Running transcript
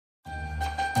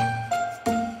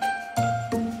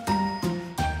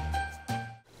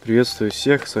Приветствую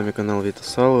всех, с вами канал Vita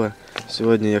SalVE.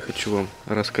 Сегодня я хочу вам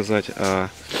рассказать о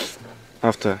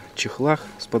авточехлах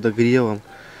с подогревом.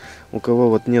 У кого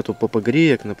вот нету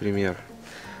попогреек, например,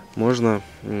 можно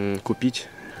купить,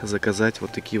 заказать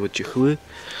вот такие вот чехлы.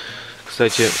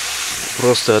 Кстати,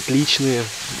 просто отличные.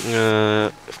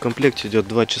 В комплекте идет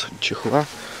два чехла,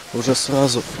 уже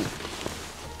сразу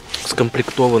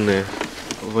скомплектованные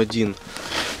в один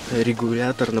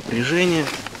регулятор напряжения.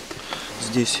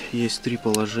 Здесь есть три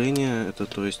положения, это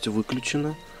то есть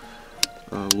выключено,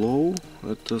 low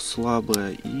это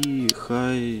слабое и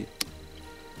high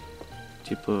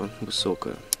типа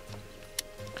высокое.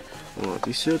 Вот,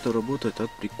 и все это работает от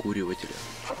прикуривателя.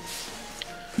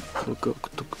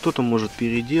 Кто-то может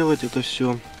переделать это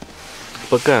все.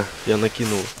 Пока я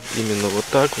накинул именно вот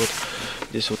так вот.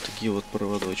 Здесь вот такие вот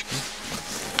проводочки.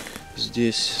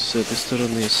 Здесь с этой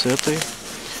стороны и с этой.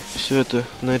 Все это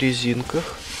на резинках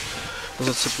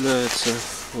зацепляется.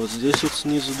 Вот здесь вот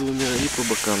снизу двумя и по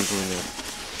бокам двумя.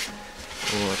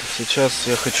 Вот. Сейчас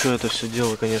я хочу это все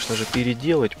дело, конечно же,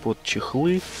 переделать под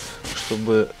чехлы,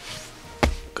 чтобы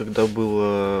когда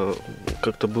было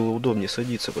как-то было удобнее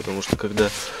садиться, потому что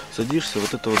когда садишься,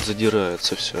 вот это вот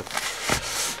задирается все.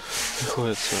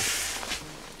 Приходится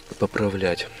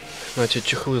поправлять. Значит,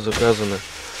 чехлы заказаны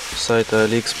с сайта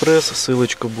AliExpress,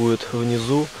 ссылочка будет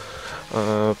внизу.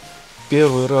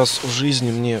 Первый раз в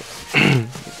жизни мне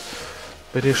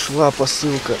пришла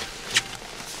посылка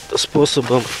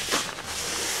способом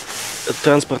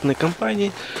транспортной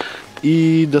компании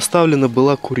и доставлена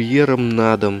была курьером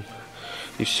на дом.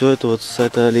 И все это вот с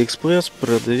сайта AliExpress.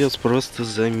 Продавец просто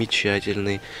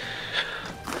замечательный.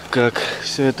 Как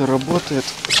все это работает,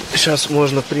 сейчас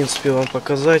можно в принципе вам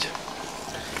показать.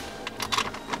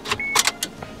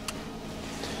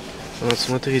 Вот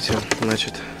смотрите,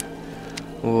 значит,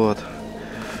 вот.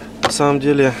 На самом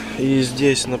деле и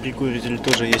здесь на прикурителе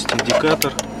тоже есть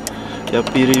индикатор. Я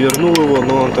перевернул его,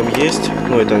 но он там есть.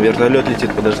 Ну и там вертолет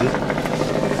летит, подожди.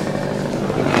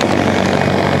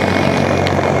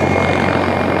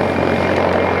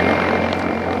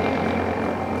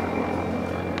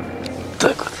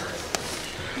 Так вот.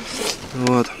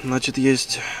 Вот, значит,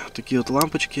 есть такие вот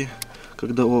лампочки,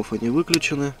 когда off они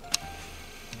выключены.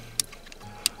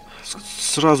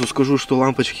 Сразу скажу, что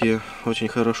лампочки очень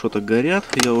хорошо так горят.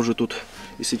 Я уже тут,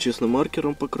 если честно,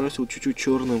 маркером покрасил чуть-чуть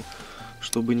черным,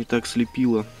 чтобы не так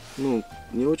слепило. Ну,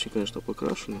 не очень, конечно,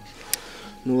 покрашено.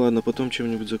 Ну ладно, потом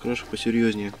чем-нибудь закрашу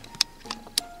посерьезнее.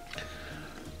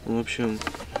 В общем,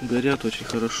 горят очень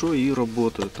хорошо и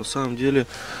работают. На самом деле,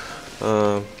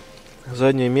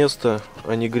 заднее место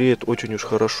они греют очень уж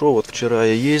хорошо. Вот вчера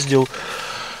я ездил,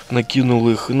 накинул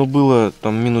их, ну было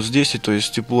там минус 10, то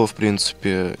есть тепло в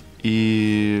принципе.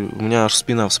 И у меня аж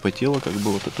спина вспотела, как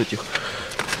бы вот от этих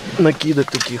накидок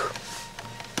таких.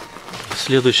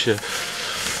 Следующее.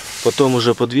 Потом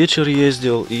уже под вечер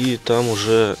ездил, и там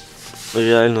уже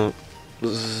реально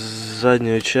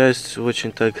заднюю часть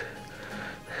очень так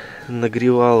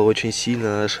нагревало, очень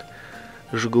сильно, аж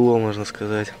жгло, можно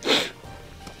сказать.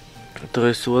 То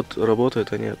есть вот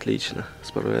работают они отлично,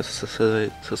 справляются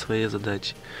со своей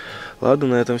задачей. Ладно,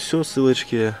 на этом все.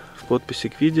 Ссылочки в подписи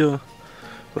к видео.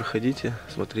 Проходите,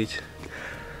 смотрите.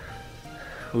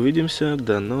 Увидимся,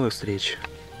 до новых встреч.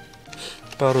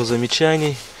 Пару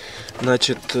замечаний.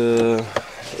 Значит,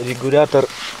 регулятор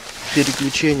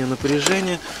переключения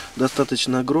напряжения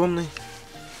достаточно огромный.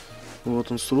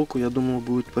 Вот он с руку, я думал,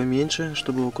 будет поменьше,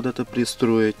 чтобы его куда-то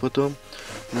пристроить потом.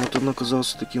 Но вот он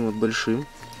оказался таким вот большим.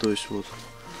 То есть вот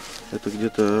это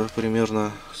где-то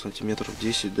примерно сантиметров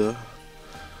 10, да.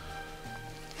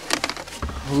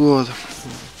 Вот.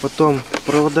 Потом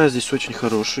провода здесь очень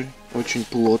хорошие, очень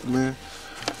плотные.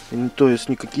 То есть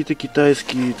не какие-то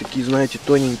китайские, такие, знаете,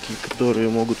 тоненькие, которые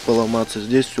могут поломаться.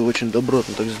 Здесь все очень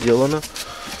добротно так сделано.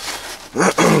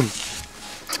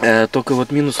 Только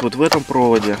вот минус вот в этом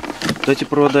проводе. Вот эти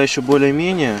провода еще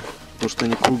более-менее, потому что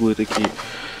они круглые такие.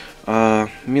 А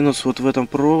минус вот в этом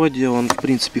проводе, он в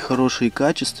принципе хороший и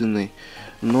качественный,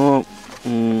 но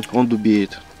он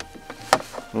дубеет.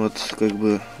 Вот, как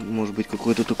бы, может быть,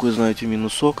 какой-то такой, знаете,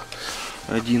 минусок.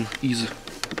 Один из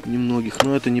немногих.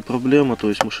 Но это не проблема. То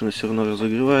есть машина все равно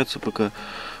разогревается, пока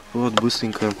вот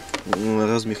быстренько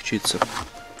размягчится.